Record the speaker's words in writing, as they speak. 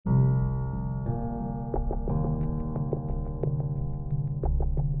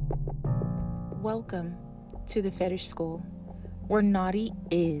Welcome to the Fetish School, where naughty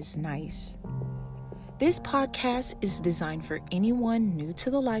is nice. This podcast is designed for anyone new to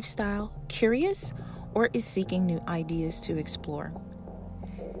the lifestyle, curious, or is seeking new ideas to explore.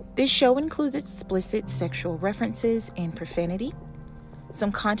 This show includes explicit sexual references and profanity.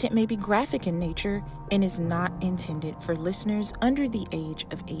 Some content may be graphic in nature and is not intended for listeners under the age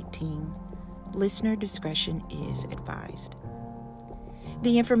of 18. Listener discretion is advised.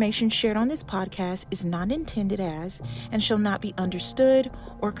 The information shared on this podcast is not intended as and shall not be understood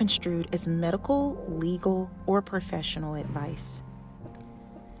or construed as medical, legal, or professional advice.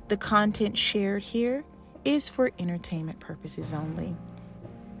 The content shared here is for entertainment purposes only.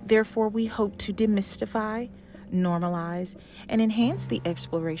 Therefore, we hope to demystify, normalize, and enhance the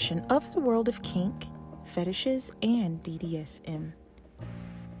exploration of the world of kink, fetishes, and BDSM.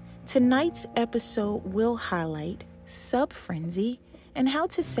 Tonight's episode will highlight sub-frenzy and how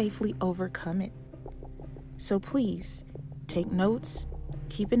to safely overcome it. So please take notes,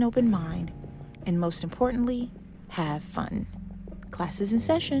 keep an open mind, and most importantly, have fun. Class is in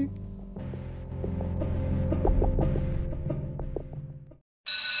session.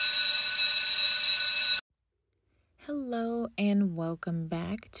 Hello and welcome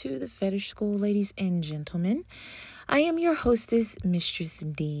back to the Fetish School, ladies and gentlemen. I am your hostess, Mistress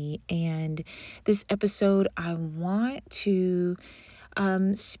D, and this episode I want to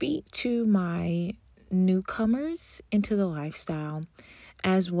speak to my newcomers into the lifestyle,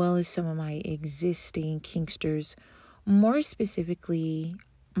 as well as some of my existing kinksters, more specifically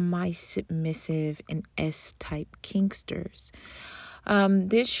my submissive and S-type kinksters.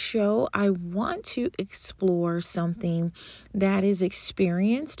 This show, I want to explore something that is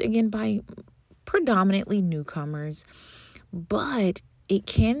experienced, again, by predominantly newcomers, but it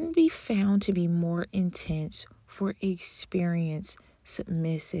can be found to be more intense for experienced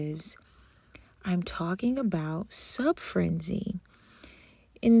submissives. I'm talking about sub-frenzy.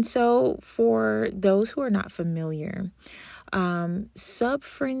 And so for those who are not familiar,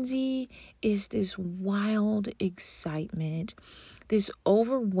 sub-frenzy is this wild excitement, this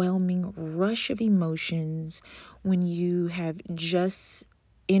overwhelming rush of emotions when you have just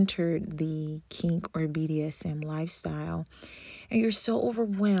entered the kink or BDSM lifestyle, and you're so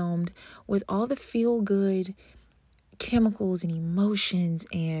overwhelmed with all the feel-good chemicals and emotions,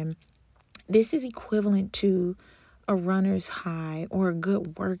 and this is equivalent to a runner's high or a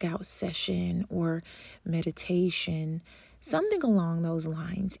good workout session or meditation, something along those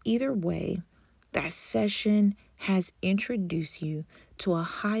lines. Either way, that session has introduced you to a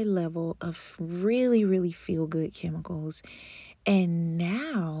high level of really, really feel good chemicals, and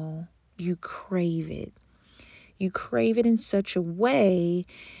now you crave it. You crave it in such a way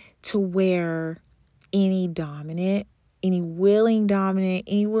to where any willing dominant,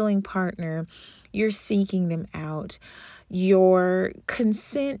 any willing partner, you're seeking them out. Your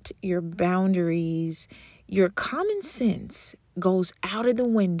consent, your boundaries, your common sense goes out of the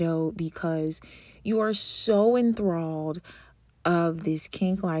window because you are so enthralled of this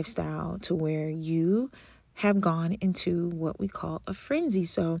kink lifestyle to where you have gone into what we call a frenzy.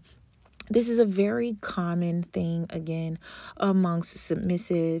 So this is a very common thing, again, amongst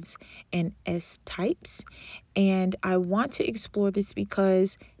submissives and S-types. And I want to explore this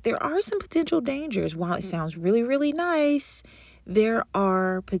because there are some potential dangers. While it sounds really, really nice, there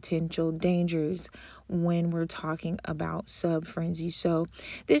are potential dangers when we're talking about sub-frenzy. So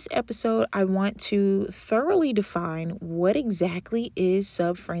this episode, I want to thoroughly define what exactly is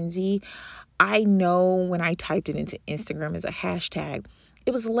sub-frenzy. I know when I typed it into Instagram as a hashtag,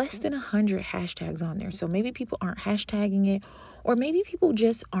 it was less than 100 hashtags on there. So maybe people aren't hashtagging it, or maybe people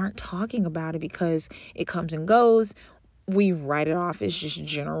just aren't talking about it because it comes and goes. We write it off as just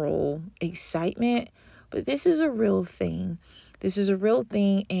general excitement, but this is a real thing. This is a real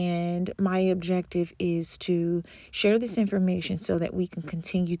thing, and my objective is to share this information so that we can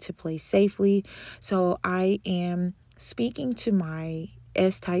continue to play safely. So I am speaking to my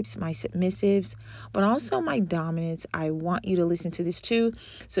S-types, my submissives, but also my dominants. I want you to listen to this too.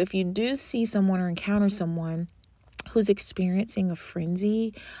 So if you do see someone or encounter someone who's experiencing a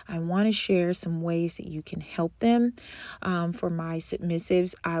frenzy, I want to share some ways that you can help them. For my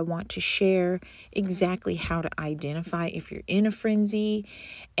submissives, I want to share exactly how to identify if you're in a frenzy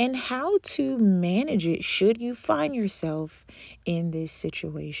and how to manage it should you find yourself in this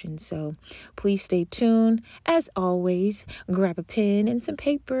situation. So please stay tuned. As always, grab a pen and some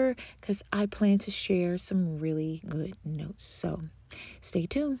paper because I plan to share some really good notes. So stay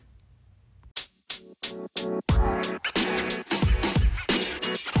tuned.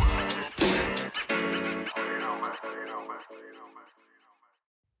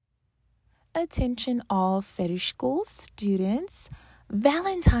 Attention all fetish school students.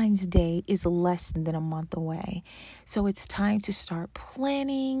 Valentine's Day is less than a month away, so it's time to start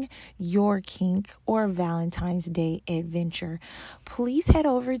planning your kink or Valentine's Day adventure. Please head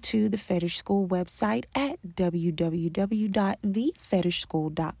over to the Fetish School website at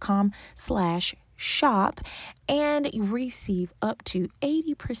www.thefetishschool.com/shop and receive up to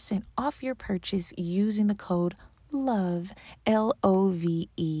 80% off your purchase using the code LOVE,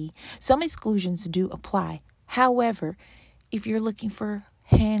 LOVE. Some exclusions do apply. However, if you're looking for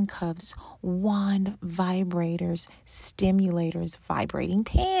handcuffs, wand vibrators, stimulators, vibrating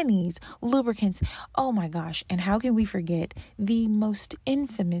panties, lubricants, oh my gosh, and how can we forget the most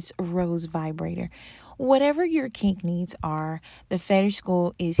infamous rose vibrator? Whatever your kink needs are, the Fetish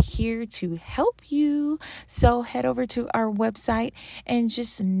School is here to help you. So head over to our website and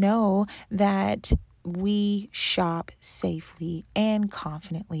just know that we shop safely and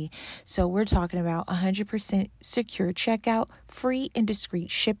confidently. So we're talking about 100% secure checkout, free and discreet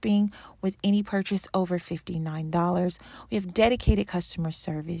shipping with any purchase over $59. We have dedicated customer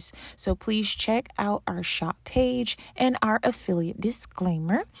service. So please check out our shop page and our affiliate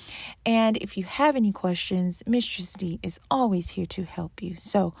disclaimer. And if you have any questions, Mistress D is always here to help you.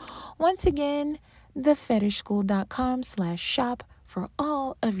 So once again, thefetishschool.com/shop for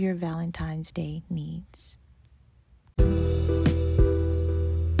all of your Valentine's Day needs.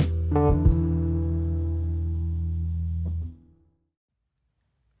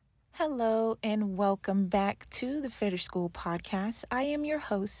 Hello and welcome back to the Fetish School podcast. I am your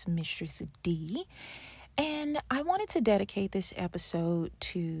host, Mistress D, and I wanted to dedicate this episode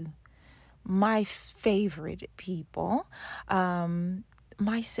to my favorite people,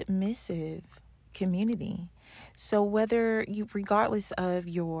 my submissive community. So whether you, regardless of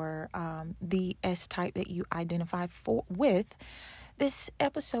your the S type that you identify with, this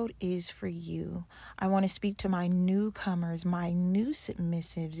episode is for you. I want to speak to my newcomers, my new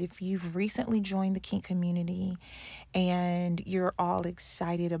submissives. If you've recently joined the kink community and you're all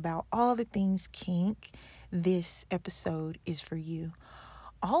excited about all the things kink, this episode is for you.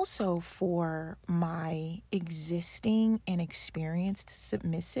 Also, for my existing and experienced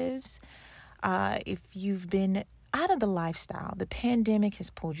submissives, if you've been out of the lifestyle, the pandemic has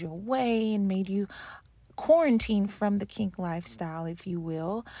pulled you away and made you quarantine from the kink lifestyle, if you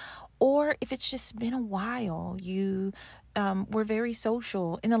will, or if it's just been a while, you were very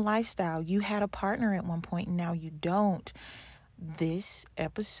social in the lifestyle, you had a partner at one point and now you don't, this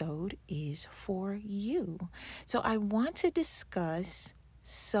episode is for you. So I want to discuss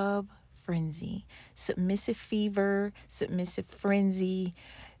sub-frenzy, submissive fever, submissive frenzy,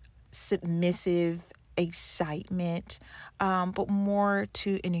 submissive excitement, but more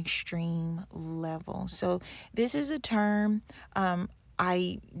to an extreme level. So this is a term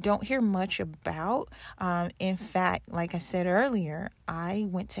I don't hear much about. In fact, like I said earlier, I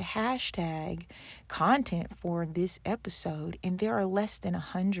went to hashtag content for this episode, and there are less than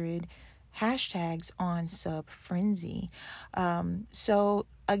 100 hashtags on sub-frenzy. So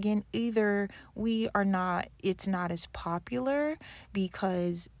again, either it's not as popular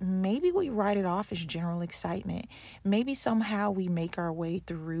because maybe we write it off as general excitement. Maybe somehow we make our way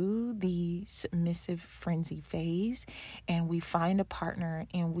through the submissive frenzy phase and we find a partner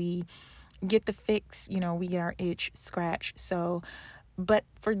and we get the fix, we get our itch scratched. So, but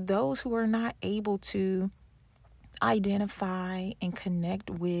for those who are not able to identify and connect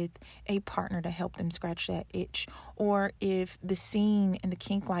with a partner to help them scratch that itch, or if the scene in the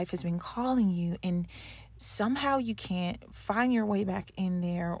kink life has been calling you and somehow you can't find your way back in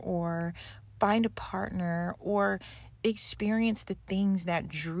there or find a partner or experience the things that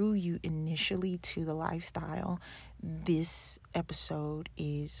drew you initially to the lifestyle, this episode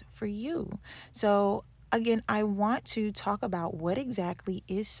is for you. So again, I want to talk about what exactly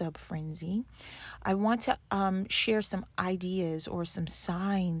is sub-frenzy. I want to share some ideas or some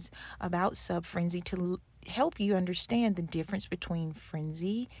signs about sub-frenzy to help you understand the difference between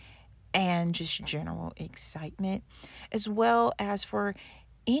frenzy and just general excitement, as well as for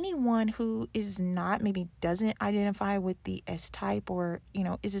anyone who is not, maybe doesn't identify with the S type or,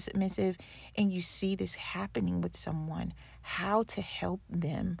 is a submissive and you see this happening with someone, how to help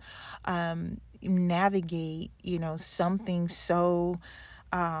them navigate, something so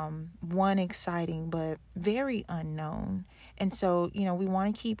exciting but very unknown. And so, we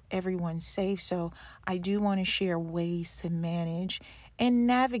want to keep everyone safe. So I do want to share ways to manage and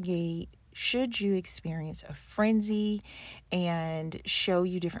navigate should you experience a frenzy, and show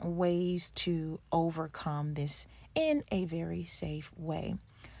you different ways to overcome this in a very safe way.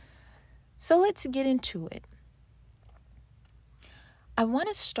 So let's get into it. I want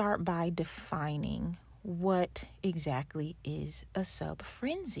to start by defining what exactly is a sub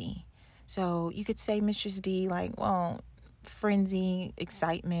frenzy. So you could say, Mistress D, like, well, frenzy,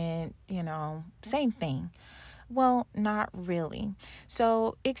 excitement, same thing. Well, not really.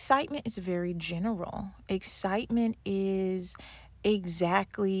 So, excitement is very general. Excitement is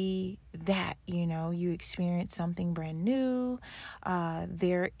exactly that. You experience something brand new.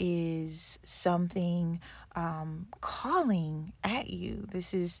 There is something calling at you.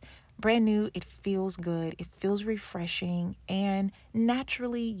 This is brand new. It feels good. It feels refreshing. And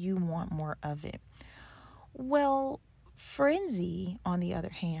naturally, you want more of it. Well, frenzy, on the other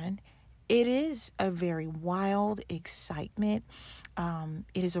hand, it is a very wild excitement.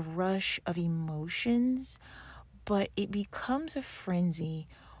 It is a rush of emotions, but it becomes a frenzy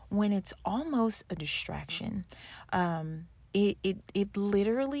when it's almost a distraction. It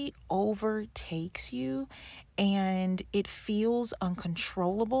literally overtakes you, and it feels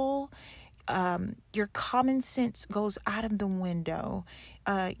uncontrollable. Your common sense goes out of the window.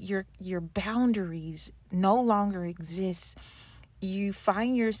 Your boundaries no longer exist. You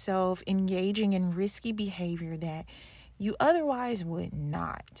find yourself engaging in risky behavior that you otherwise would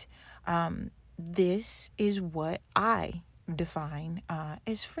not. This is what I define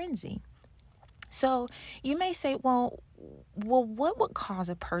as frenzy. So you may say, well, what would cause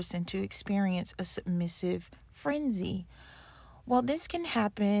a person to experience a submissive frenzy? Well, this can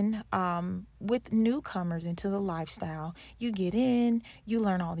happen with newcomers into the lifestyle. You get in, you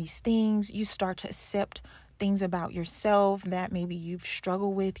learn all these things, you start to accept things about yourself that maybe you've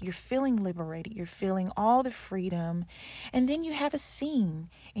struggled with. You're feeling liberated, you're feeling all the freedom, and then you have a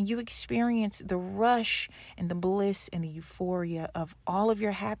scene and you experience the rush and the bliss and the euphoria of all of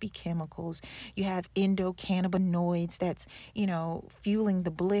your happy chemicals. You have endocannabinoids that's, fueling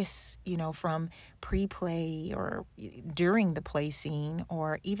the bliss, from pre-play or during the play scene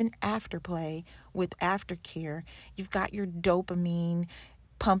or even after play with aftercare. You've got your dopamine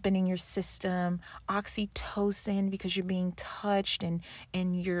pumping in your system, oxytocin because you're being touched and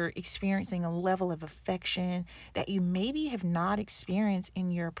you're experiencing a level of affection that you maybe have not experienced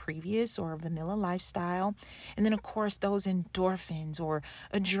in your previous or vanilla lifestyle. And then, of course, those endorphins or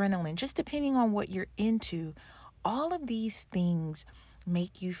adrenaline, just depending on what you're into. All of these things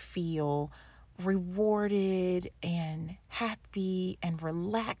make you feel rewarded and happy and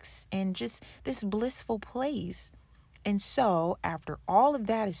relaxed and just this blissful place. And so after all of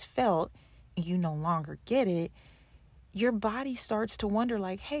that is felt and you no longer get it, your body starts to wonder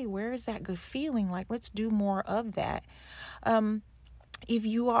like, hey, where is that good feeling? Like, let's do more of that. If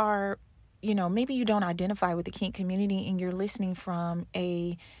you are, maybe you don't identify with the kink community and you're listening from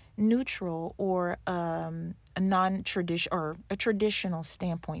a neutral or a non-traditional or a traditional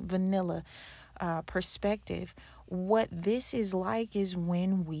standpoint, vanilla perspective, what this is like is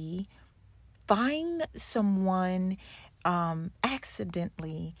when we find someone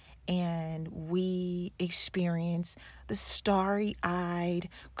accidentally and we experience the starry-eyed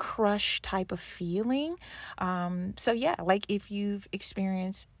crush type of feeling. So yeah, like if you've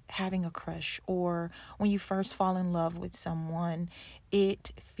experienced having a crush or when you first fall in love with someone,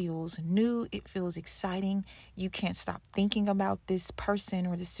 it feels new, it feels exciting. You can't stop thinking about this person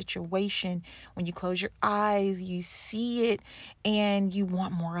or this situation. When you close your eyes, you see it and you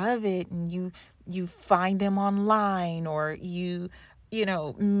want more of it, and you find them online, or you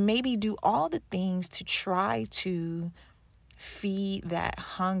maybe do all the things to try to feed that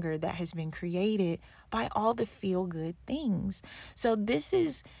hunger that has been created by all the feel-good things. So this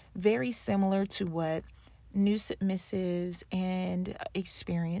is very similar to what new submissives and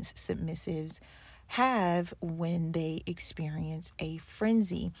experienced submissives have when they experience a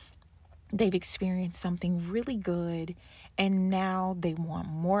frenzy. They've experienced something really good and now they want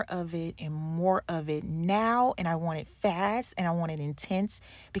more of it and more of it now. And I want it fast and I want it intense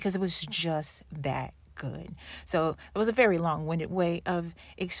because it was just that good. So it was a very long-winded way of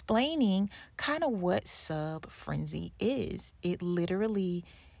explaining kind of what sub frenzy is. It literally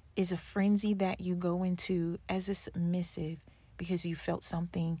is a frenzy that you go into as a submissive because you felt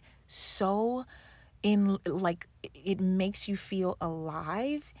something so it makes you feel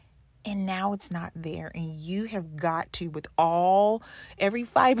alive, and now it's not there, and you have got to, with every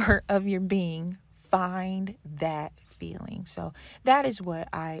fiber of your being, find that feeling. So that is what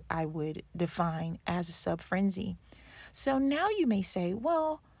I would define as a sub frenzy. So now you may say,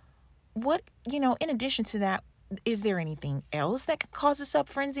 well, what, in addition to that, is there anything else that could cause a sub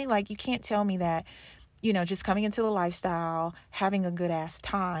frenzy? Like, you can't tell me that, just coming into the lifestyle, having a good ass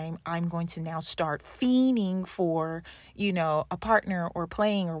time, I'm going to now start fiending for, a partner or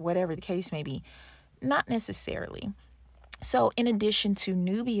playing or whatever the case may be. Not necessarily. So, in addition to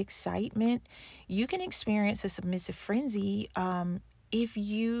newbie excitement, you can experience a submissive frenzy if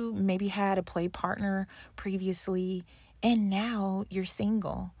you maybe had a play partner previously and now you're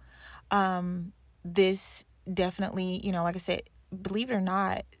single. This definitely, like I said, believe it or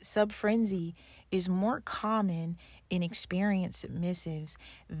not, sub frenzy is more common in experienced submissives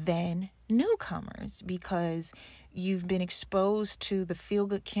than newcomers because you've been exposed to the feel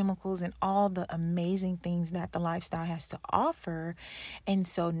good chemicals and all the amazing things that the lifestyle has to offer. And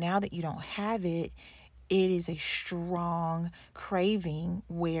so now that you don't have it, it is a strong craving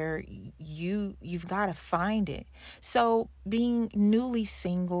where you've got to find it. So being newly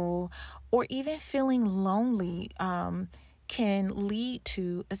single or even feeling lonely can lead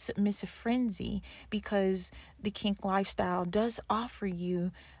to a submissive frenzy because the kink lifestyle does offer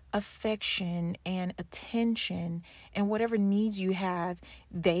you affection and attention, and whatever needs you have,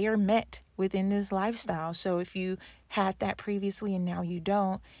 they are met within this lifestyle. So if you had that previously and now you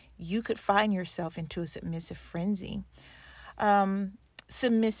don't, you could find yourself into a submissive frenzy.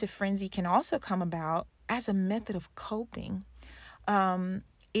 Submissive frenzy can also come about as a method of coping.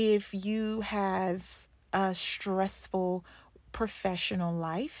 If you have a stressful professional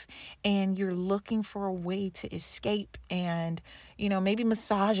life and you're looking for a way to escape, and maybe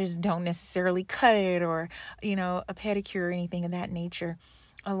massages don't necessarily cut it, or a pedicure or anything of that nature,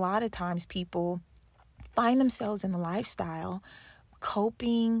 a lot of times people find themselves in the lifestyle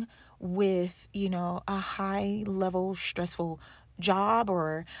coping with a high level stressful job,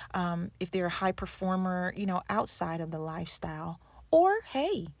 or if they're a high performer outside of the lifestyle, or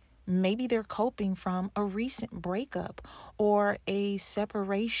hey, maybe they're coping from a recent breakup or a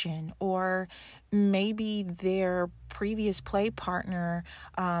separation, or maybe their previous play partner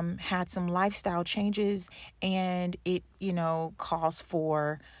had some lifestyle changes and it, calls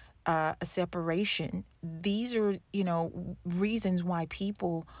for a separation. These are, reasons why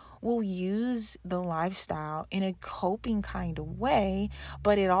people will use the lifestyle in a coping kind of way,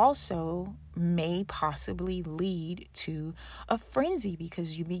 but it also may possibly lead to a frenzy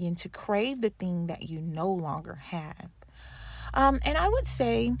because you begin to crave the thing that you no longer have. And I would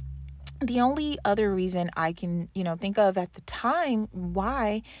say the only other reason I can, think of at the time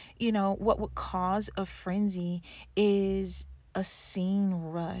why, what would cause a frenzy is a scene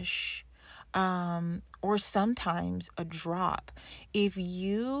rush, or sometimes a drop. If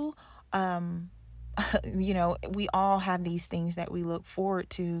you, we all have these things that we look forward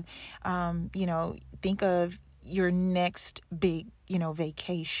to. Think of your next big,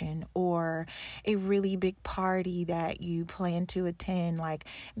 vacation, or a really big party that you plan to attend. Like,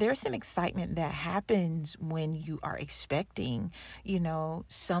 there's some excitement that happens when you are expecting,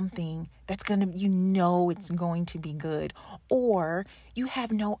 something that's it's going to be good, or you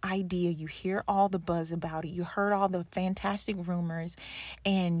have no idea. You hear all the buzz about it. You heard all the fantastic rumors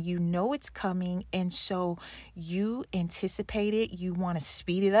and it's coming. And so you anticipate it. You want to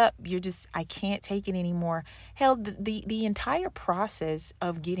speed it up. I can't take it anymore. Hell, the entire process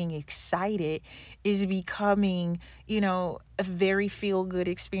of getting excited is becoming, a very feel good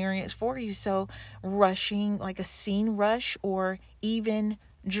experience for you. So rushing, like a scene rush, or even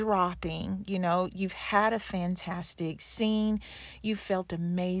dropping, you've had a fantastic scene, you felt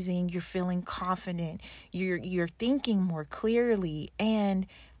amazing, you're feeling confident, you're thinking more clearly, and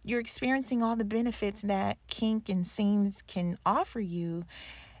you're experiencing all the benefits that kink and scenes can offer you,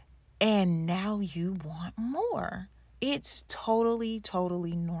 and now you want more. It's totally,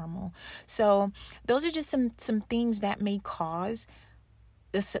 totally normal. So those are just some things that may cause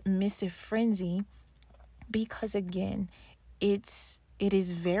the submissive frenzy, because again, it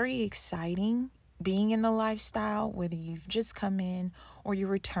is very exciting being in the lifestyle, whether you've just come in or you're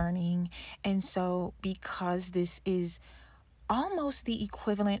returning. And so because this is almost the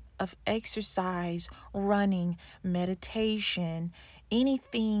equivalent of exercise, running, meditation,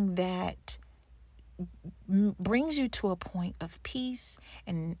 anything that brings you to a point of peace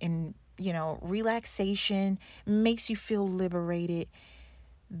and relaxation, makes you feel liberated,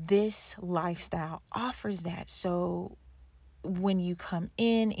 this lifestyle offers that. So when you come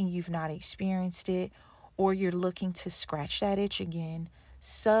in and you've not experienced it, or you're looking to scratch that itch again,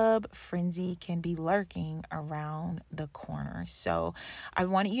 sub frenzy can be lurking around the corner. So I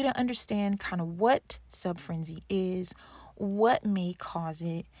wanted you to understand kind of what sub frenzy is, what may cause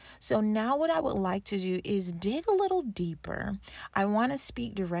it. So now what I would like to do is dig a little deeper. I want to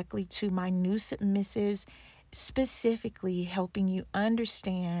speak directly to my new submissives, specifically helping you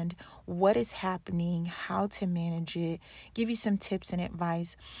understand what is happening, how to manage it, give you some tips and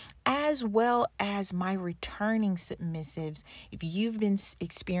advice, as well as my returning submissives. If you've been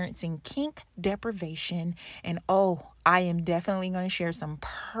experiencing kink deprivation and I am definitely going to share some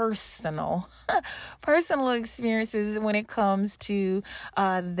personal experiences when it comes to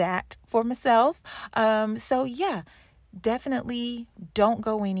that for myself. So yeah, definitely don't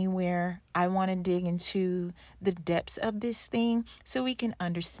go anywhere. I want to dig into the depths of this thing so we can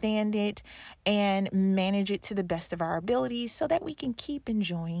understand it and manage it to the best of our abilities so that we can keep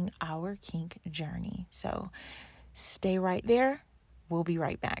enjoying our kink journey. So stay right there. We'll be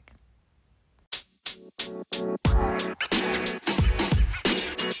right back.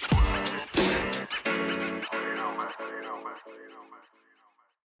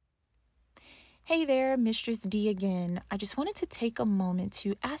 Hey there, Mistress D again. I just wanted to take a moment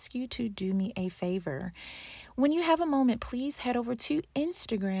to ask you to do me a favor. When you have a moment, please head over to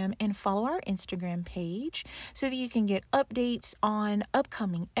Instagram and follow our Instagram page so that you can get updates on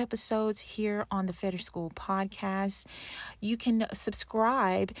upcoming episodes here on the Fetish School podcast. You can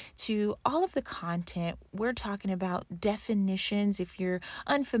subscribe to all of the content. We're talking about definitions if you're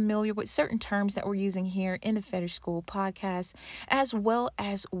unfamiliar with certain terms that we're using here in the Fetish School podcast, as well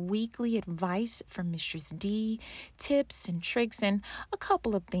as weekly advice from Mistress D, tips and tricks, and a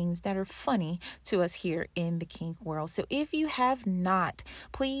couple of things that are funny to us here in the kink world. So if you have not,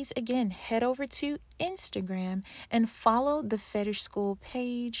 please again head over to Instagram and follow the Fetish School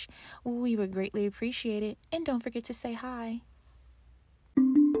page. We would greatly appreciate it. And don't forget to say hi.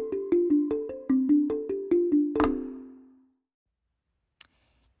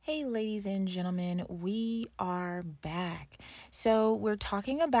 Hey, ladies and gentlemen, we are back. So we're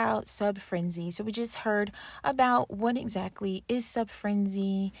talking about subfrenzy. So we just heard about what exactly is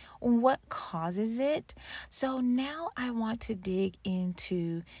subfrenzy, what causes it. So now I want to dig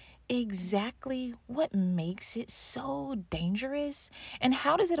into exactly what makes it so dangerous and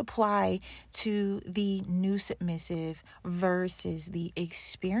how does it apply to the new submissive versus the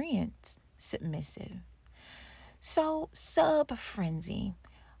experienced submissive. So subfrenzy.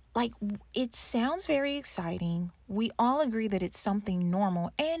 Like, it sounds very exciting. We all agree that it's something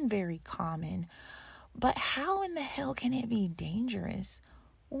normal and very common. But how in the hell can it be dangerous?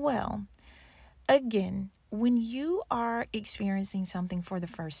 Well, again, when you are experiencing something for the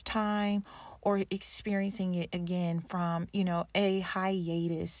first time or experiencing it again from, a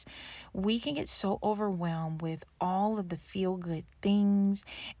hiatus, we can get so overwhelmed with all of the feel-good things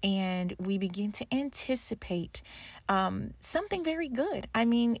and we begin to anticipate something very good. I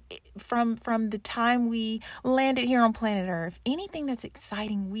mean, from the time we landed here on planet Earth, anything that's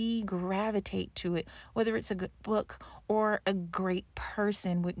exciting, we gravitate to it, whether it's a good book or a great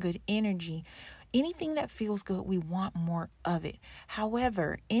person with good energy. Anything that feels good, we want more of it.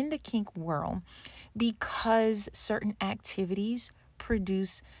 However, in the kink world, because certain activities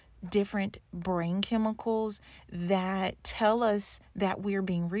produce different brain chemicals that tell us that we're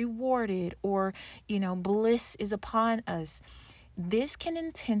being rewarded or, bliss is upon us, this can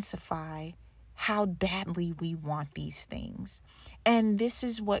intensify how badly we want these things. And this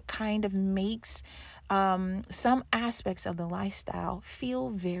is what kind of makes some aspects of the lifestyle feel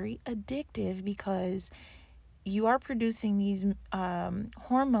very addictive because you are producing these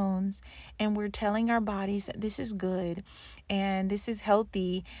hormones and we're telling our bodies that this is good and this is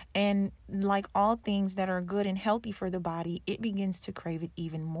healthy. And like all things that are good and healthy for the body, it begins to crave it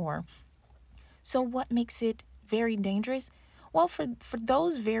even more. So what makes it very dangerous? Well, for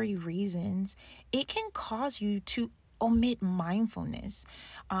those very reasons, it can cause you to omit mindfulness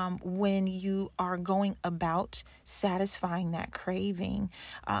when you are going about satisfying that craving.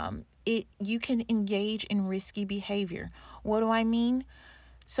 You can engage in risky behavior. What do I mean?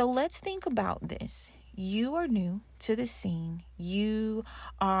 So let's think about this. You are new to the scene.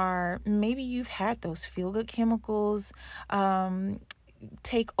 Maybe you've had those feel-good chemicals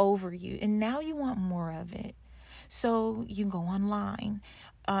take over you, and now you want more of it. So you go online.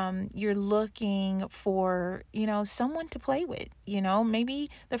 You're looking for, someone to play with, maybe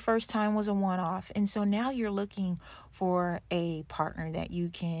the first time was a one-off. And so now you're looking for a partner that you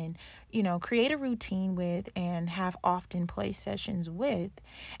can, create a routine with and have often play sessions with.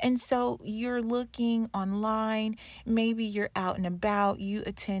 And so you're looking online, maybe you're out and about, you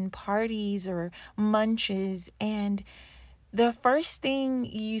attend parties or munches, and the first thing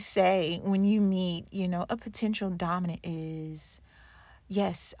you say when you meet, a potential dominant is,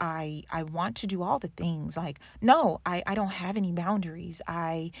 yes, I want to do all the things. Like, no, I don't have any boundaries.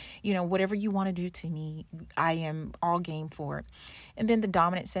 Whatever you want to do to me, I am all game for it. And then the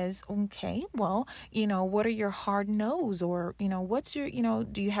dominant says, okay, well, what are your hard no's? Or, what's your,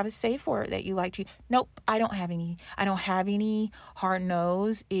 do you have a safe word that you like to? Nope, I don't have any hard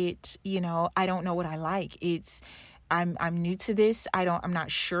no's. I don't know what I like. I'm new to this. I'm not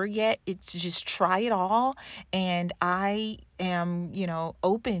sure yet. It's just try it all. And I am,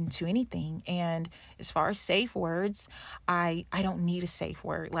 open to anything. And as far as safe words, I don't need a safe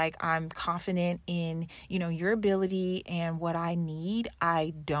word. Like, I'm confident in, your ability and what I need.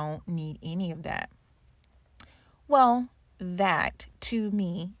 I don't need any of that. Well, that to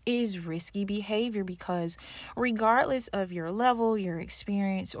me is risky behavior, because regardless of your level, your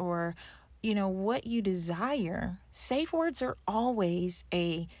experience, or what you desire, safe words are always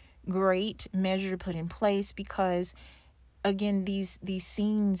a great measure to put in place, because again, these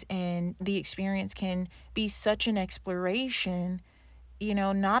scenes and the experience can be such an exploration.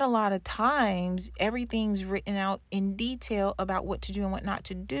 Not a lot of times everything's written out in detail about what to do and what not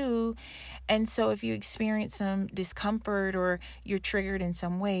to do. And so if you experience some discomfort or you're triggered in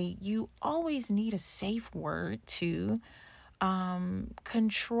some way, you always need a safe word to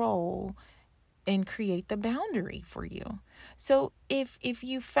control and create the boundary for you. So if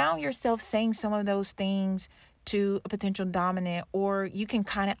you found yourself saying some of those things to a potential dominant, or you can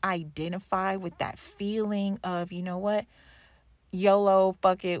kind of identify with that feeling of, you know what, YOLO,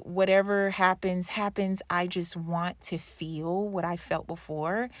 fuck it, whatever happens. I just want to feel what I felt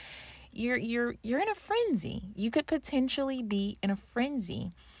before. You're in a frenzy. You could potentially be in a frenzy.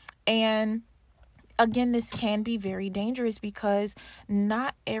 And again, this can be very dangerous, because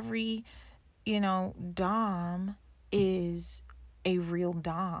not every, dom is a real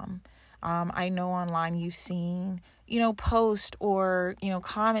dom. I know online you've seen, post or,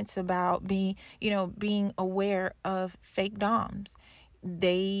 comments about being aware of fake doms.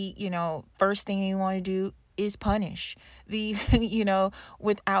 They, first thing you want to do is punish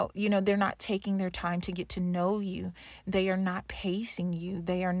without, they're not taking their time to get to know you. They are not pacing you.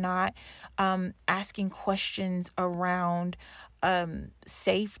 They are not asking questions around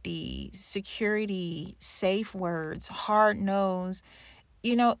safety, security, safe words, hard no's.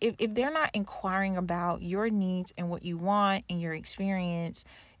 If they're not inquiring about your needs and what you want and your experience,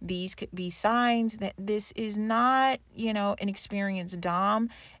 these could be signs that this is not, an experienced dom.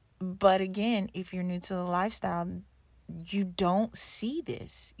 But again, if you're new to the lifestyle, you don't see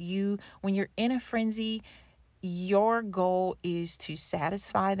this. When you're in a frenzy, your goal is to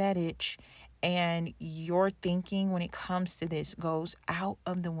satisfy that itch, and your thinking when it comes to this goes out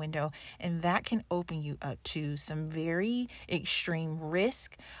of the window, and that can open you up to some very extreme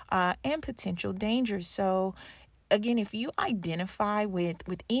risk and potential danger. So again, if you identify with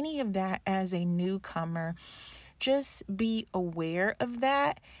any of that as a newcomer, just be aware of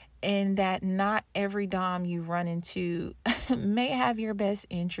that, and that not every dom you run into may have your best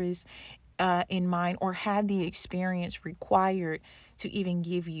interests in mind, or had the experience required to even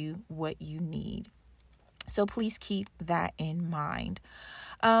give you what you need. So please keep that in mind.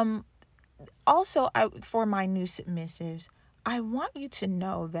 Also, for my new submissives, I want you to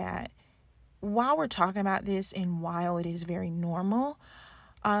know that while we're talking about this, and while it is very normal,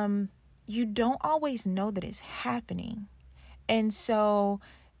 you don't always know that it's happening. And so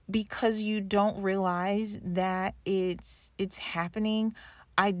because you don't realize that it's happening,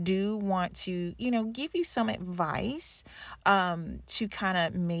 I do want to, give you some advice to kind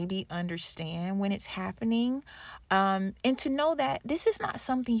of maybe understand when it's happening, and to know that this is not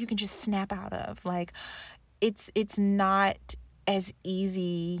something you can just snap out of. Like, it's not as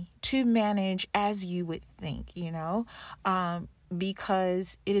easy to manage as you would think,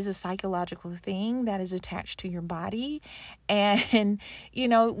 because it is a psychological thing that is attached to your body. And,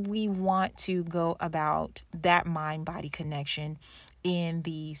 we want to go about that mind-body connection in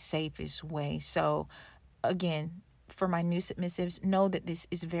the safest way. So again, for my new submissives, know that this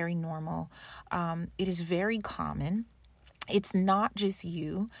is very normal. It is very common. It's not just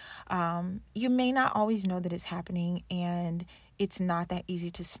you. You may not always know that it's happening, and it's not that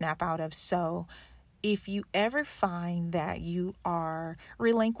easy to snap out of. So if you ever find that you are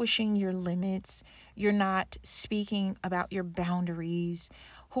relinquishing your limits, you're not speaking about your boundaries,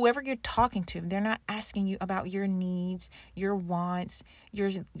 whoever you're talking to, they're not asking you about your needs, your wants,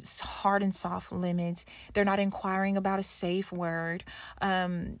 your hard and soft limits, they're not inquiring about a safe word,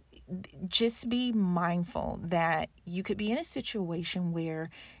 just be mindful that you could be in a situation where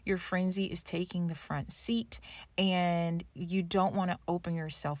your frenzy is taking the front seat, and you don't want to open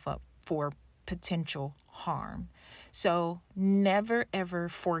yourself up for potential harm. So never, ever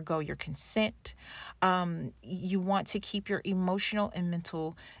forego your consent. You want to keep your emotional and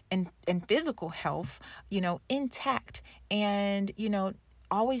mental and physical health, intact, and,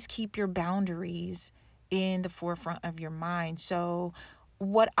 always keep your boundaries in the forefront of your mind. So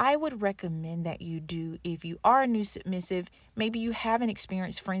what I would recommend that you do if you are a new submissive, maybe you haven't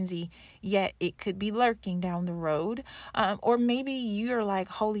experienced frenzy yet, it could be lurking down the road. Or maybe you're like,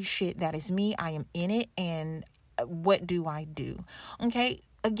 holy shit, that is me. I am in it. And what do I do? Okay.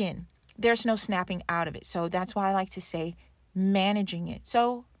 Again, there's no snapping out of it. So that's why I like to say managing it.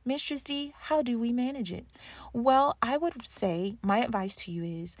 So Mistress D, how do we manage it? Well, I would say my advice to you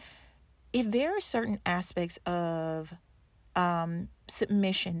is if there are certain aspects of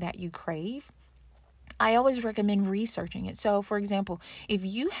submission that you crave, I always recommend researching it. So, for example, if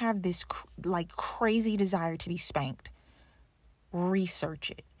you have this crazy desire to be spanked,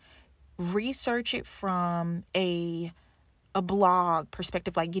 research it. Research it from a blog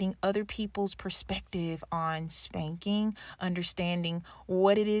perspective, like getting other people's perspective on spanking, understanding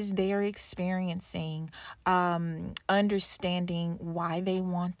what it is they're experiencing, understanding why they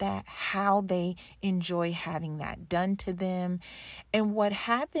want that, how they enjoy having that done to them. And what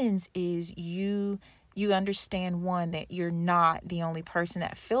happens is you understand, one, that you're not the only person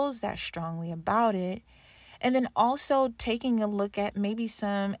that feels that strongly about it. And then also taking a look at maybe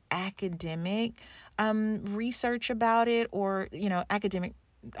some academic research about it, or, academic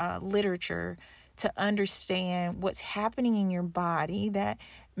literature to understand what's happening in your body that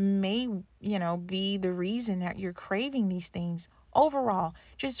may, be the reason that you're craving these things. Overall,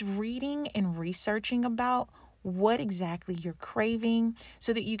 just reading and researching about what exactly you're craving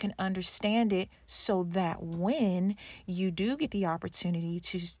so that you can understand it, so that when you do get the opportunity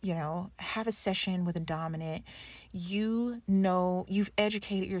to, have a session with a dominant, you've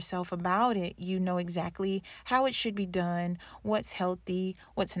educated yourself about it. You know exactly how it should be done, what's healthy,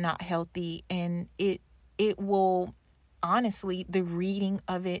 what's not healthy. And it will, honestly, the reading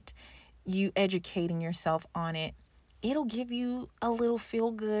of it, you educating yourself on it, it'll give you a little feel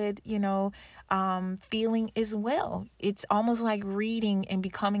good, feeling as well. It's almost like reading and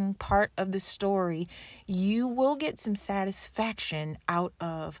becoming part of the story. You will get some satisfaction out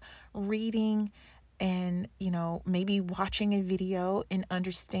of reading and, maybe watching a video and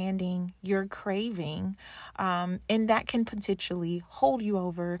understanding your craving. And that can potentially hold you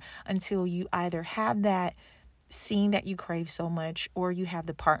over until you either have that scene that you crave so much, or you have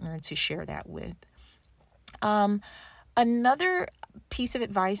the partner to share that with. Another piece of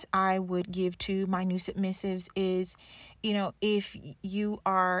advice I would give to my new submissives is, if you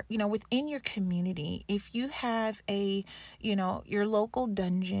are, within your community, if you have your local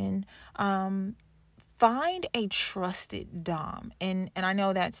dungeon, find a trusted dom. And I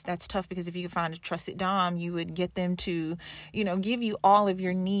know that's tough, because if you could find a trusted dom, you would get them to, give you all of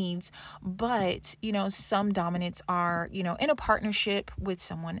your needs. But, some dominants are, in a partnership with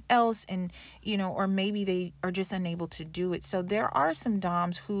someone else, and, or maybe they are just unable to do it. So there are some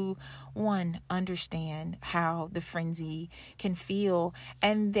doms who, one, understand how the frenzy can feel,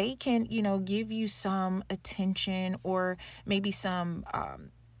 and they can, give you some attention, or maybe some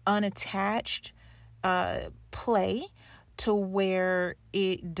unattached play to where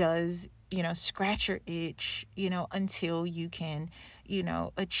it does, scratch your itch, until you can,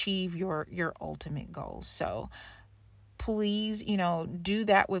 achieve your ultimate goals. So please, do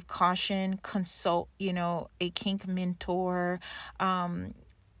that with caution. Consult, a kink mentor,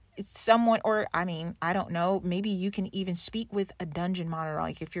 someone, or I don't know, maybe you can even speak with a dungeon monitor.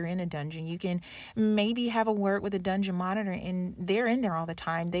 Like if you're in a dungeon, you can maybe have a word with a dungeon monitor, and they're in there all the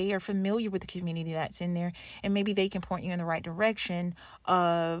time. They are familiar with the community that's in there, and maybe they can point you in the right direction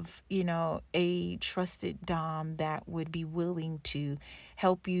of, a trusted dom that would be willing to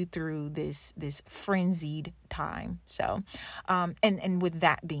help you through this frenzied time. So, and with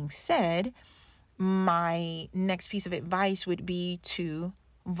that being said, my next piece of advice would be to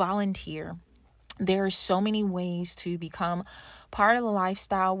volunteer. There are so many ways to become part of the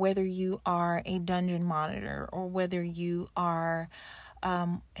lifestyle, whether you are a dungeon monitor, or whether you are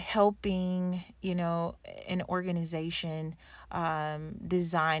helping, an organization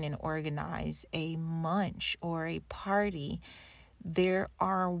design and organize a munch or a party. There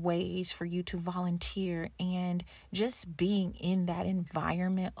are ways for you to volunteer, and just being in that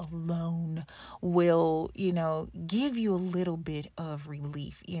environment alone will, give you a little bit of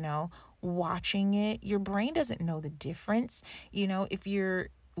relief. Watching it, your brain doesn't know the difference. If you're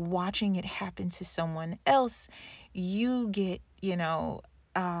watching it happen to someone else, you get,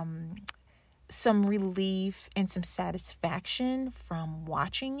 some relief and some satisfaction from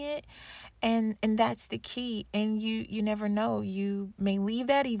watching it. And that's the key. And you never know, you may leave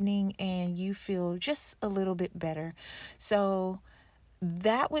that evening and you feel just a little bit better. So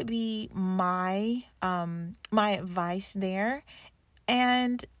that would be my my advice there.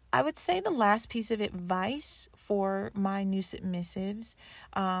 And I would say the last piece of advice for my new submissives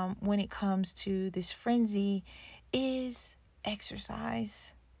when it comes to this frenzy is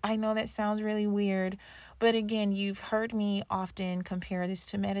exercise. I know that sounds really weird, but again, you've heard me often compare this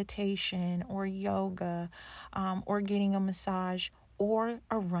to meditation or yoga, or getting a massage or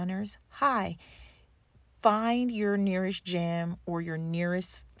a runner's high. Find your nearest gym or your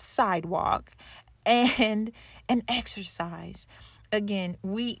nearest sidewalk and exercise. Again,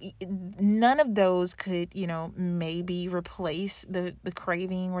 none of those could, maybe replace the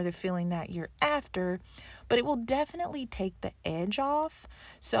craving or the feeling that you're after, but it will definitely take the edge off.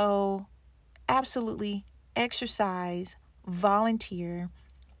 So absolutely exercise, volunteer,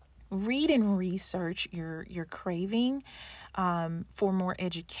 read and research your craving, for more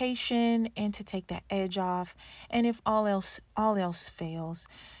education and to take that edge off. And if all else fails,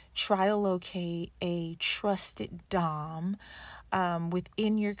 try to locate a trusted dom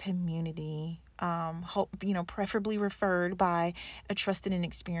within your community. Preferably referred by a trusted and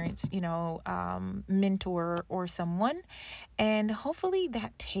experienced, mentor or someone. And hopefully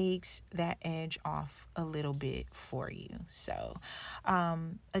that takes that edge off a little bit for you. So,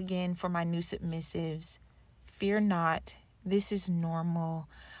 again, for my new submissives, fear not. This is normal.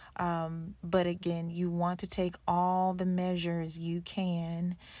 But again, you want to take all the measures you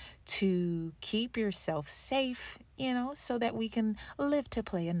can to keep yourself safe, so that we can live to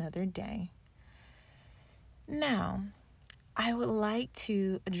play another day. Now, I would like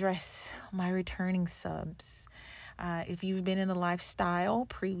to address my returning subs. If you've been in the lifestyle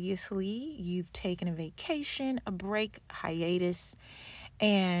previously, you've taken a vacation, a break, hiatus,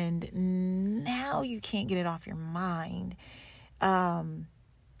 and now you can't get it off your mind.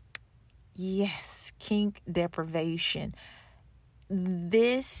 Yes, kink deprivation.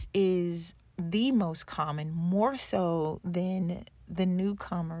 This is the most common, more so than the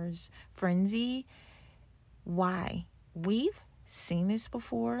newcomers' frenzy. Why? We've seen this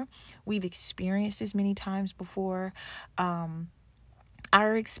before. We've experienced this many times before.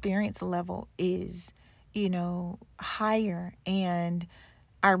 Our experience level is, higher, and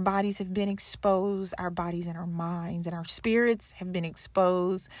our bodies have been exposed, our bodies and our minds and our spirits have been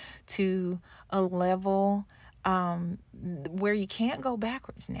exposed to a level where you can't go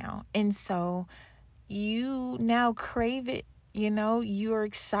backwards now. And so you now crave it. You're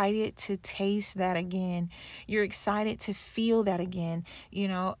excited to taste that again. You're excited to feel that again.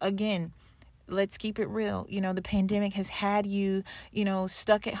 Again, let's keep it real. The pandemic has had you,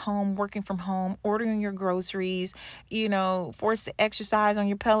 stuck at home, working from home, ordering your groceries, forced to exercise on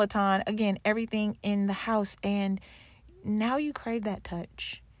your Peloton. Again, everything in the house. And now you crave that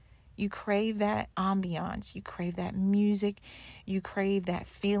touch. You crave that ambiance. You crave that music. You crave that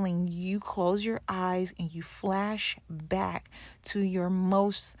feeling. You close your eyes and you flash back to your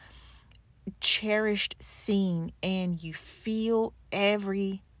most cherished scene, and you feel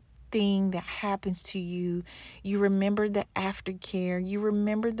everything that happens to you. You remember the aftercare. You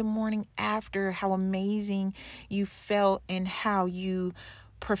remember the morning after, how amazing you felt and how you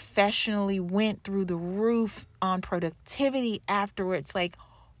professionally went through the roof on productivity afterwards. Like,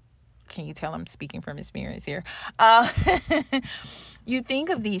 can you tell I'm speaking from experience here? You think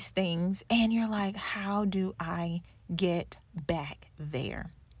of these things and you're like, how do I get back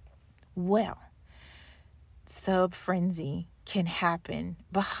there? Well, sub frenzy can happen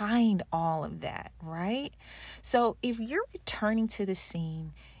behind all of that, right? So if you're returning to the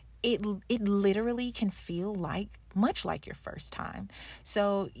scene, it literally can feel much like your first time.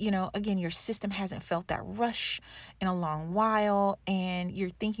 So, again, your system hasn't felt that rush in a long while, and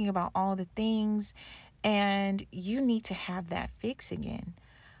you're thinking about all the things, and you need to have that fix again.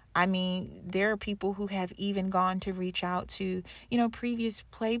 I mean, there are people who have even gone to reach out to, previous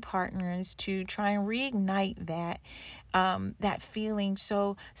play partners to try and reignite that feeling.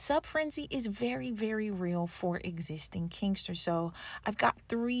 So sub frenzy is very, very real for existing kinksters. So I've got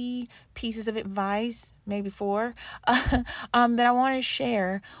 3 pieces of advice, maybe 4, that I want to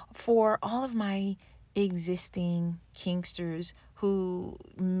share for all of my existing kinksters who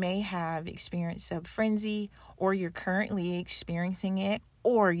may have experienced sub frenzy, or you're currently experiencing it,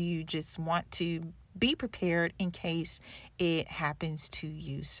 or you just want to be prepared in case it happens to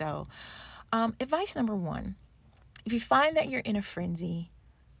you. So, advice number 1, if you find that you're in a frenzy,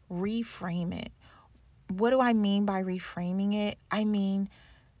 reframe it. What do I mean by reframing it? I mean,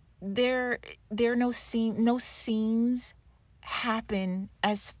 there are no scenes happen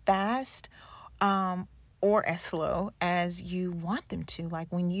as fast, or as slow as you want them to. Like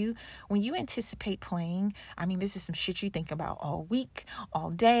when you anticipate playing, I mean, this is some shit you think about all week, all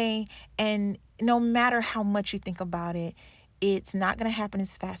day. And no matter how much you think about it, it's not going to happen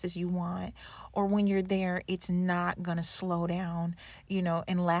as fast as you want, or when you're there, it's not going to slow down,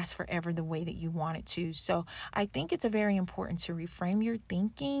 and last forever the way that you want it to. So I think it's very important to reframe your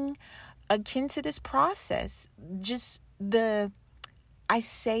thinking akin to this process. I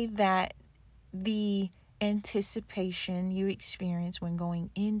say that the anticipation you experience when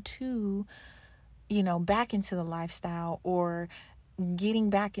going into, back into the lifestyle or getting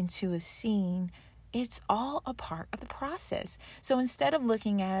back into a scene, it's all a part of the process. So instead of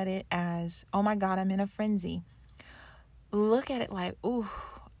looking at it as, oh my God, I'm in a frenzy, look at it like, ooh,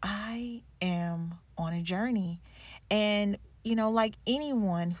 I am on a journey. And, like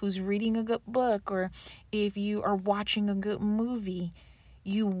anyone who's reading a good book, or if you are watching a good movie,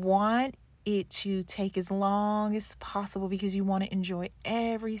 you want it to take as long as possible because you want to enjoy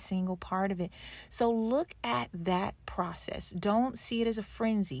every single part of it. So look at that process. Don't see it as a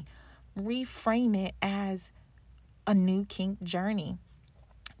frenzy. Reframe it as a new kink journey.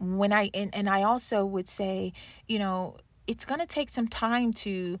 I also would say, it's going to take some time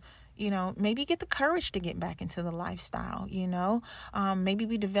to, maybe get the courage to get back into the lifestyle, maybe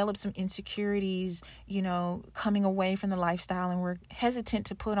we develop some insecurities, coming away from the lifestyle, and we're hesitant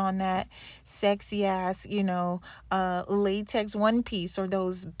to put on that sexy ass, latex one piece or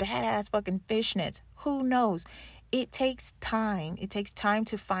those badass fucking fishnets. Who knows? It takes time. It takes time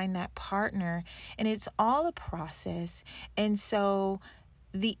to find that partner, and it's all a process. And so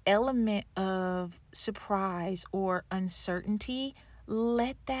the element of surprise or uncertainty,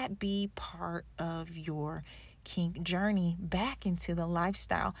 let that be part of your kink journey back into the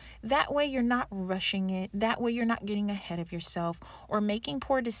lifestyle. That way you're not rushing it. That way you're not getting ahead of yourself or making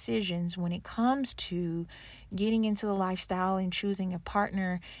poor decisions when it comes to getting into the lifestyle and choosing a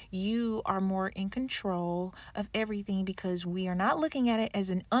partner. You are more in control of everything because we are not looking at it as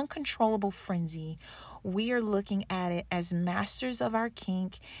an uncontrollable frenzy. We are looking at it as masters of our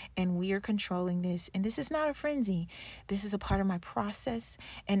kink, and we are controlling this. And this is not a frenzy. This is a part of my process,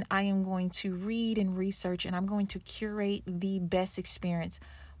 and I am going to read and research, and I'm going to curate the best experience.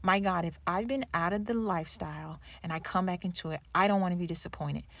 My God, if I've been out of the lifestyle and I come back into it, I don't want to be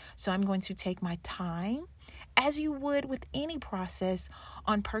disappointed. So I'm going to take my time, as you would with any process,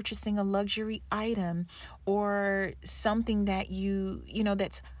 on purchasing a luxury item or something that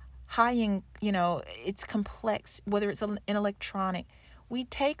that's high in, it's complex, whether it's an electronic. We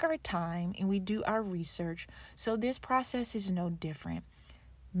take our time and we do our research. So this process is no different.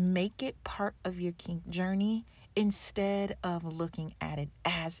 Make it part of your kink journey instead of looking at it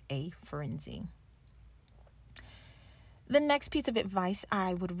as a frenzy. The next piece of advice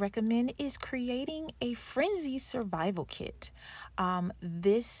I would recommend is creating a frenzy survival kit.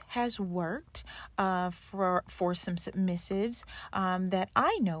 This has worked for some submissives that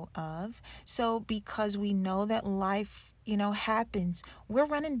I know of. So because we know that life happens, we're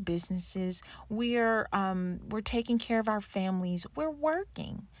running businesses, we're taking care of our families, we're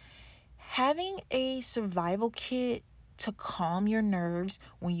working. Having a survival kit to calm your nerves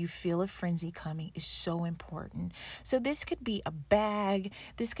when you feel a frenzy coming is so important. So this could be a bag,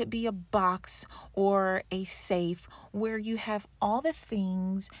 this could be a box or a safe where you have all the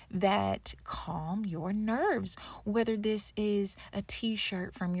things that calm your nerves, whether this is a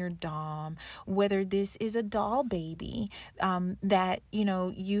t-shirt from your dom, whether this is a doll baby that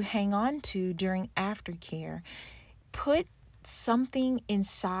you hang on to during aftercare. Put something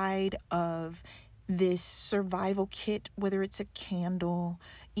inside of this survival kit, whether it's a candle,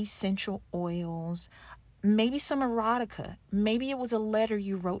 essential oils, maybe some erotica. Maybe it was a letter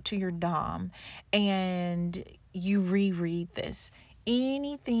you wrote to your dom and you reread this.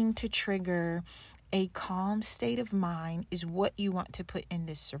 Anything to trigger a calm state of mind is what you want to put in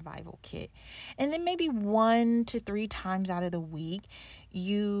this survival kit. And then maybe 1 to 3 times out of the week,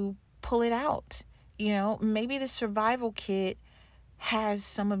 you pull it out. Maybe the survival kit has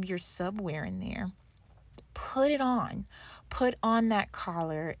some of your subwear in there. Put it on. Put on that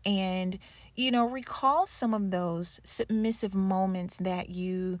collar and, recall some of those submissive moments that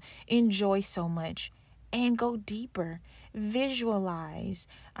you enjoy so much and go deeper. Visualize.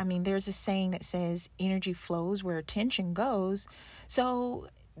 There's a saying that says energy flows where attention goes. So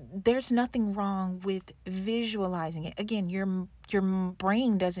there's nothing wrong with visualizing it. Again, your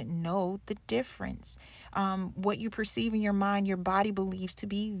brain doesn't know the difference. What you perceive in your mind, your body believes to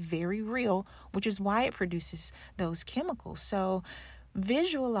be very real, which is why it produces those chemicals. So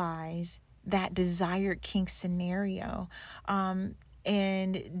visualize that desired kink scenario.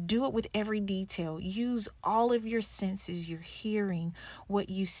 and do it with every detail. Use all of your senses, your hearing, what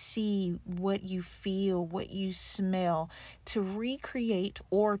you see, what you feel, what you smell, to recreate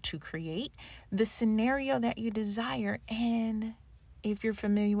or to create the scenario that you desire. And if you're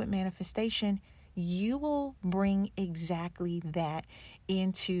familiar with manifestation, you will bring exactly that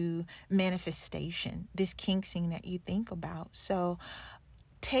into manifestation, this kink scene that you think about. So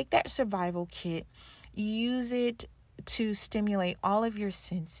take that survival kit, use it to stimulate all of your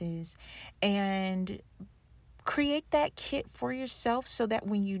senses, and create that kit for yourself so that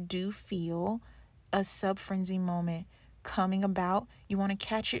when you do feel a sub-frenzy moment coming about, you want to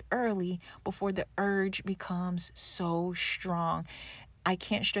catch it early before the urge becomes so strong. I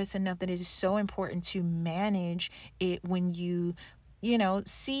can't stress enough that it is so important to manage it when you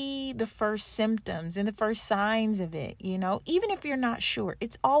see the first symptoms and the first signs of it. Even if you're not sure,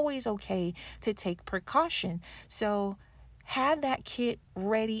 it's always okay to take precaution. So have that kit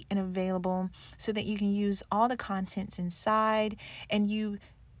ready and available so that you can use all the contents inside, and you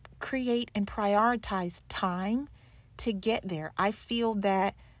create and prioritize time to get there. I feel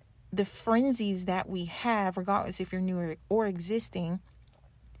that the frenzies that we have, regardless if you're new or existing,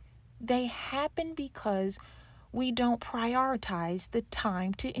 they happen because we don't prioritize the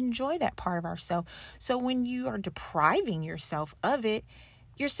time to enjoy that part of ourselves. So when you are depriving yourself of it,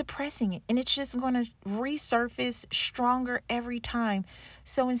 you're suppressing it, and it's just going to resurface stronger every time.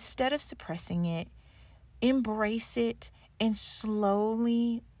 So instead of suppressing it, embrace it and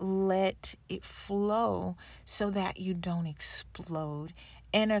slowly let it flow so that you don't explode.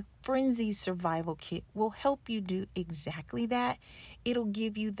 And a frenzy survival kit will help you do exactly that. It'll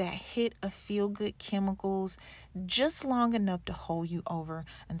give you that hit of feel-good chemicals just long enough to hold you over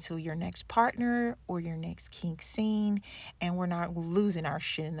until your next partner or your next kink scene, and we're not losing our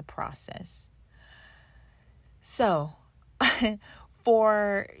shit in the process. So,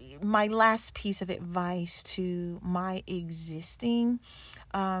 for my last piece of advice to my existing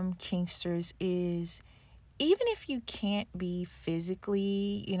kinksters is, even if you can't be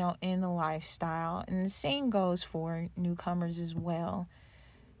physically, in the lifestyle, and the same goes for newcomers as well,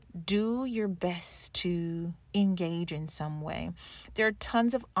 do your best to engage in some way. There are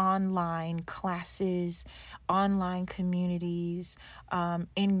tons of online classes, online communities,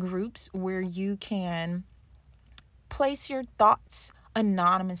 in groups where you can place your thoughts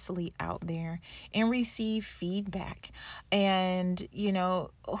anonymously out there and receive feedback. And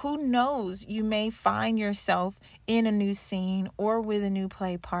who knows, you may find yourself in a new scene or with a new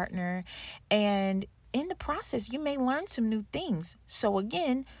play partner, and in the process you may learn some new things. So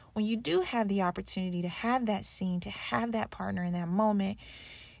again, when you do have the opportunity to have that scene, to have that partner in that moment,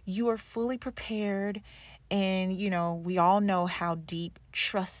 you are fully prepared. And, we all know how deep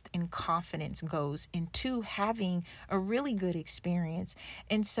trust and confidence goes into having a really good experience.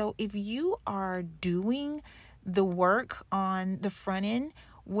 And so if you are doing the work on the front end,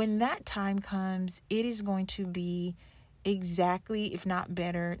 when that time comes, it is going to be exactly, if not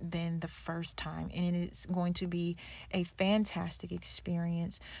better than the first time. And it's going to be a fantastic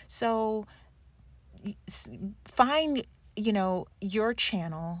experience. So find, your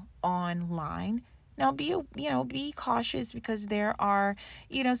channel online. Now, be cautious, because there are,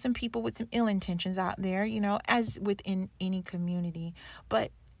 some people with some ill intentions out there, as within any community. But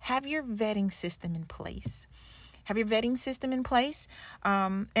have your vetting system in place.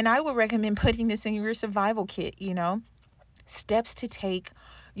 And I would recommend putting this in your survival kit, steps to take,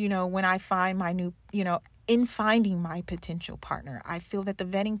 when I find my new, in finding my potential partner. I feel that the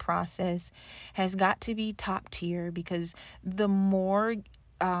vetting process has got to be top tier, because the more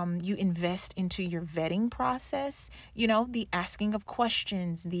you invest into your vetting process, the asking of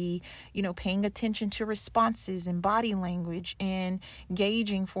questions, the, paying attention to responses and body language and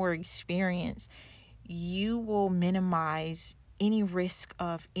gauging for experience, you will minimize any risk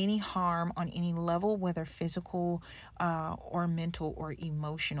of any harm on any level, whether physical or mental or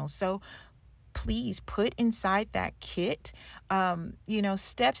emotional. So please put inside that kit,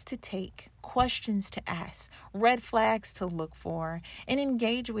 steps to take, questions to ask, red flags to look for, and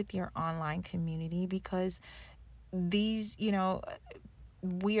engage with your online community, because these,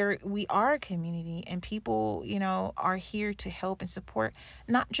 we are a community, and people, are here to help and support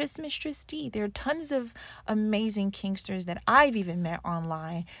not just Mistress D. There are tons of amazing kinksters that I've even met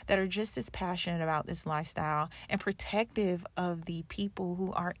online that are just as passionate about this lifestyle and protective of the people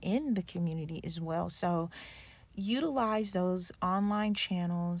who are in the community as well. So utilize those online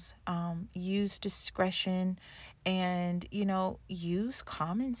channels, use discretion, and, use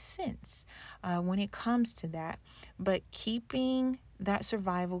common sense when it comes to that. But keeping that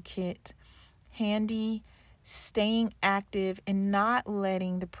survival kit handy staying active and not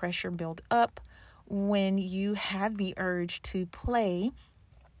letting the pressure build up when you have the urge to play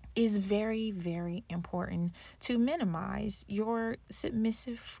is very, very important to minimize your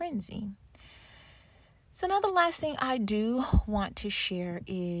submissive frenzy. So now the last thing I do want to share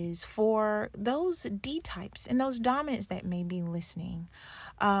is for those D types and those dominants that may be listening.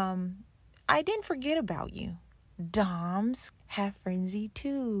 I didn't forget about you. Doms have frenzy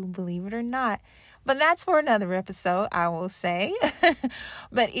too, believe it or not. But that's for another episode, I will say.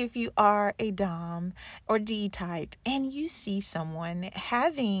 But if you are a Dom or D type and you see someone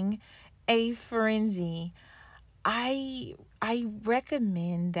having a frenzy, I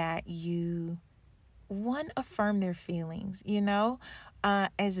recommend that you, one, affirm their feelings.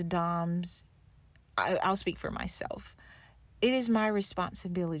 As Doms, I'll speak for myself. It is my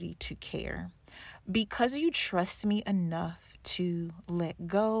responsibility to care. Because you trust me enough to let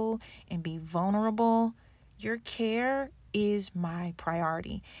go and be vulnerable, your care is my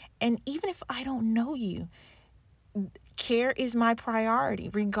priority. And even if I don't know you, care is my priority,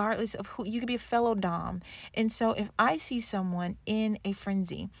 regardless of who. You could be a fellow Dom. And so if I see someone in a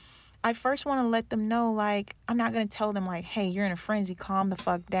frenzy, I first want to let them know, like, I'm not going to tell them, like, hey, you're in a frenzy, calm the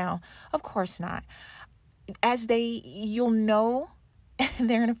fuck down. Of course not. You'll know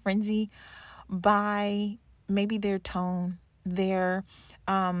they're in a frenzy by maybe their tone, their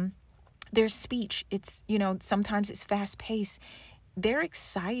speech. It's, sometimes it's fast paced. They're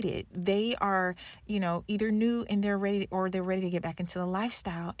excited. They are, either new and they're ready to get back into the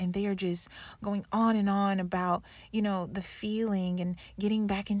lifestyle, and they are just going on and on about, the feeling and getting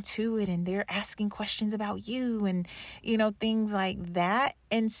back into it, and they're asking questions about you and, things like that.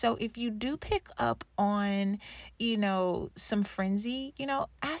 And so if you do pick up on, some frenzy,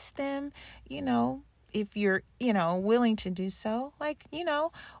 ask them, if you're, willing to do so, like,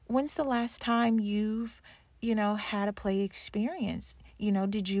 when's the last time you've had a play experience?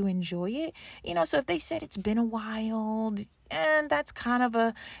 Did you enjoy it? So if they said it's been a while, and that's kind of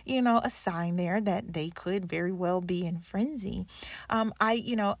a, a sign there that they could very well be in frenzy.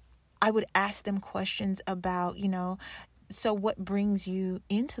 I would ask them questions about, so what brings you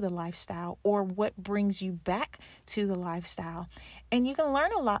into the lifestyle, or what brings you back to the lifestyle? And you can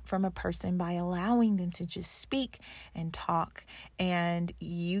learn a lot from a person by allowing them to just speak and talk. And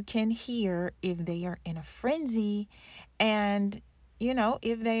you can hear if they are in a frenzy, and,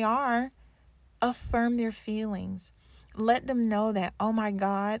 if they are, affirm their feelings. Let them know that, oh my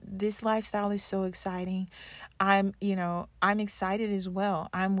God, this lifestyle is so exciting. I'm excited as well.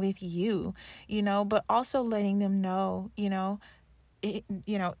 I'm with you, but also letting them know,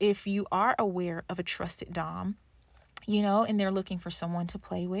 if you are aware of a trusted Dom, and they're looking for someone to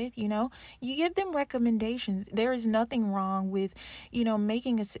play with, you give them recommendations. There is nothing wrong with,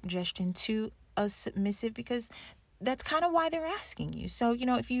 making a suggestion to a submissive, because that's kind of why they're asking you. So,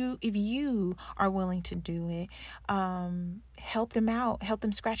 if you are willing to do it, help them out, help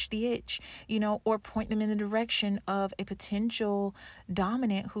them scratch the itch, or point them in the direction of a potential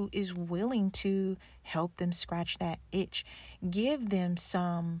dominant who is willing to help them scratch that itch. Give them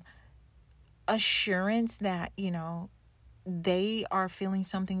some assurance that, they are feeling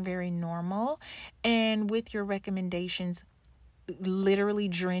something very normal. And with your recommendations, literally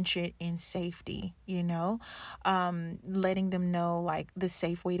drench it in safety, letting them know, like, the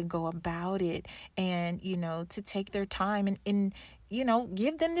safe way to go about it, and, to take their time and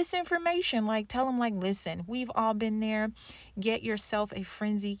give them this information. Like, tell them, like, listen, we've all been there. Get yourself a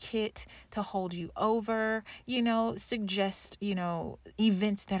frenzy kit to hold you over, suggest,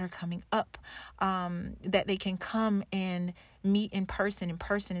 events that are coming up, that they can come and meet in person. In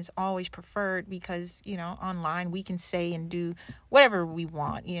person is always preferred, because, online we can say and do whatever we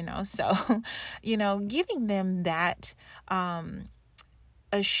want, so, giving them that,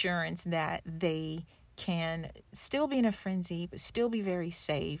 assurance that they can still be in a frenzy, but still be very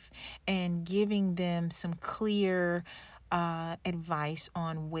safe, and giving them some clear advice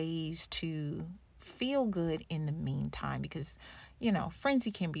on ways to feel good in the meantime, because, frenzy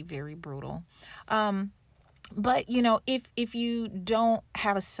can be very brutal. But, if you don't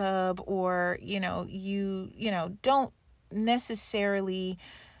have a sub, or, you don't necessarily,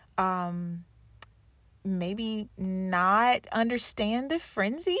 maybe not understand the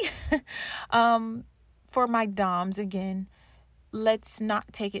frenzy, for my Doms, again, let's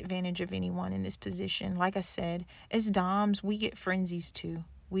not take advantage of anyone in this position. Like I said, as Doms, we get frenzies too.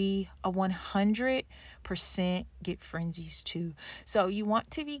 We 100% get frenzies too. So you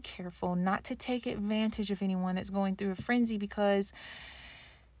want to be careful not to take advantage of anyone that's going through a frenzy, because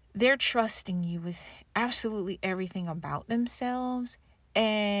they're trusting you with absolutely everything about themselves.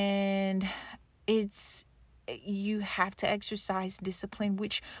 And it's you have to exercise discipline,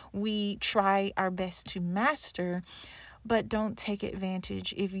 which we try our best to master, but don't take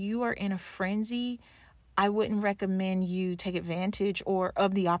advantage. If you are in a frenzy, I wouldn't recommend you take advantage or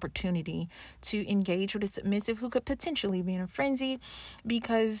of the opportunity to engage with a submissive who could potentially be in a frenzy,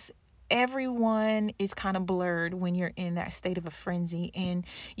 because everyone is kind of blurred when you're in that state of a frenzy, and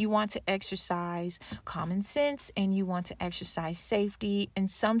you want to exercise common sense and you want to exercise safety.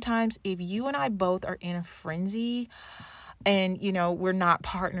 And sometimes if you and I both are in a frenzy and, we're not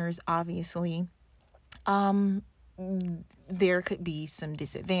partners, obviously, there could be some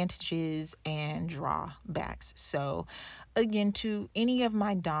disadvantages and drawbacks. So again, to any of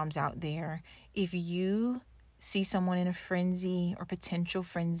my doms out there, if you see someone in a frenzy or potential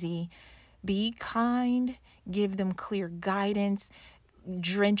frenzy, be kind, give them clear guidance,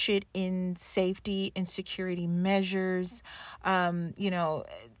 drench it in safety and security measures,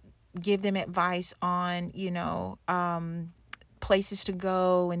 give them advice on, places to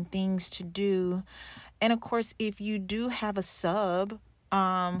go and things to do. And of course, if you do have a sub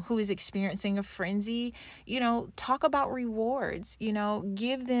who is experiencing a frenzy, talk about rewards,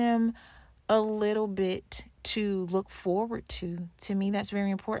 give them a little bit to look forward to. To me, that's very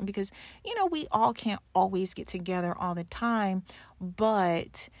important because, we all can't always get together all the time,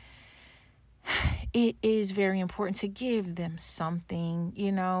 but it is very important to give them something,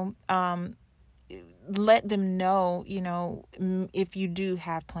 let them know, if you do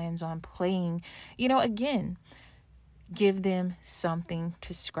have plans on playing, again, give them something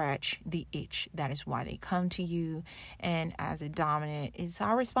to scratch the itch. That is why they come to you. And as a dominant, it's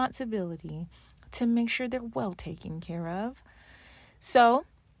our responsibility to make sure they're well taken care of. So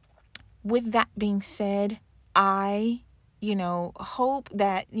with that being said, I hope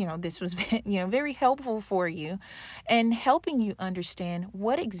that, this was, very helpful for you and helping you understand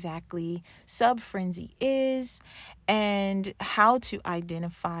what exactly sub frenzy is and how to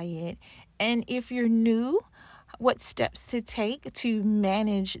identify it. And if you're new, what steps to take to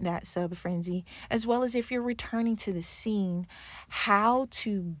manage that sub frenzy, as well as if you're returning to the scene, how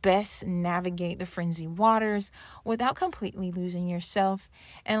to best navigate the frenzy waters without completely losing yourself.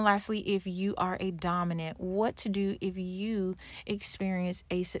 And lastly, if you are a dominant, what to do if you experience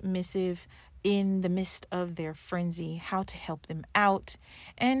a submissive in the midst of their frenzy, how to help them out,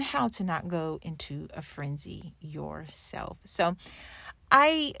 and how to not go into a frenzy yourself. So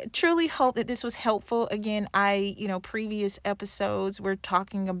I truly hope that this was helpful. Again, previous episodes, we're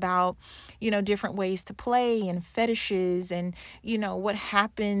talking about, different ways to play and fetishes and, what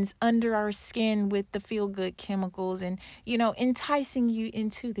happens under our skin with the feel-good chemicals and, enticing you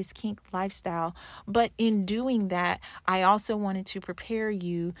into this kink lifestyle. But in doing that, I also wanted to prepare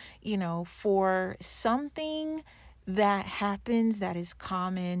you, for something that happens that is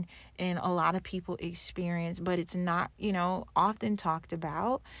common and a lot of people experience, but it's not, often talked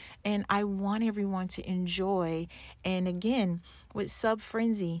about. And I want everyone to enjoy. And again, with sub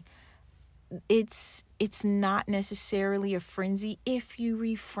frenzy, it's not necessarily a frenzy if you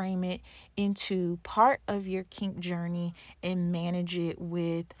reframe it into part of your kink journey and manage it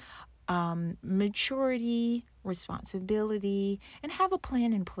with maturity, responsibility, and have a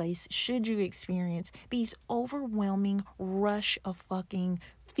plan in place should you experience these overwhelming rush of fucking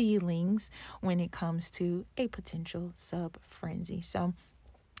feelings when it comes to a potential sub frenzy. So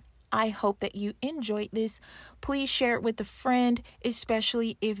I hope that you enjoyed this. Please share it with a friend,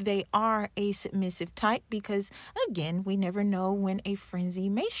 especially if they are a submissive type, because again, we never know when a frenzy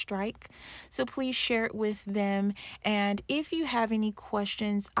may strike. So please share it with them. And if you have any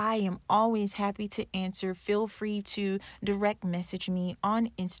questions, I am always happy to answer. Feel free to direct message me on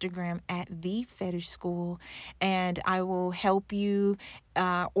Instagram at The Fetish School, and I will help you.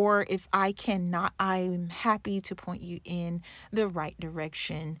 Or if I cannot, I'm happy to point you in the right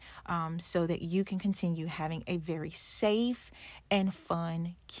direction so that you can continue having a very safe and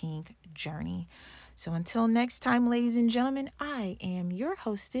fun kink journey. So until next time, ladies and gentlemen, I am your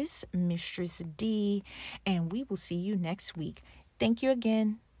hostess, Mistress D, and we will see you next week. Thank you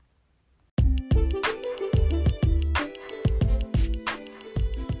again.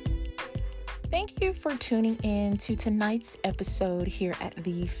 Thank you for tuning in to tonight's episode here at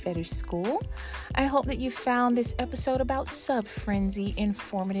The Fetish School. I hope that you found this episode about sub frenzy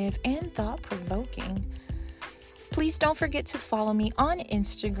informative and thought-provoking. Please don't forget to follow me on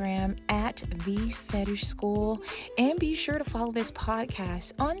Instagram at The Fetish School, and be sure to follow this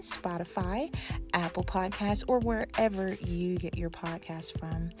podcast on Spotify, Apple Podcasts, or wherever you get your podcast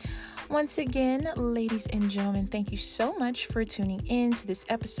from. Once again, ladies and gentlemen, thank you so much for tuning in to this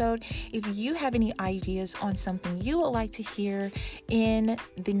episode. If you have any ideas on something you would like to hear in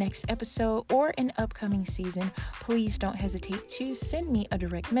the next episode or an upcoming season, please don't hesitate to send me a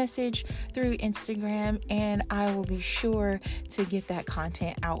direct message through Instagram, and I will be sure to get that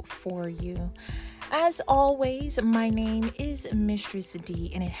content out for you. As always, my name is Mistress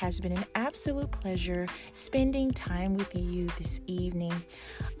D, and it has been an absolute pleasure spending time with you this evening.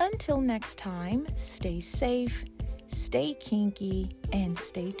 Until next time, stay safe, stay kinky, and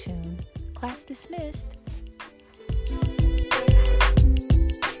stay tuned. Class dismissed.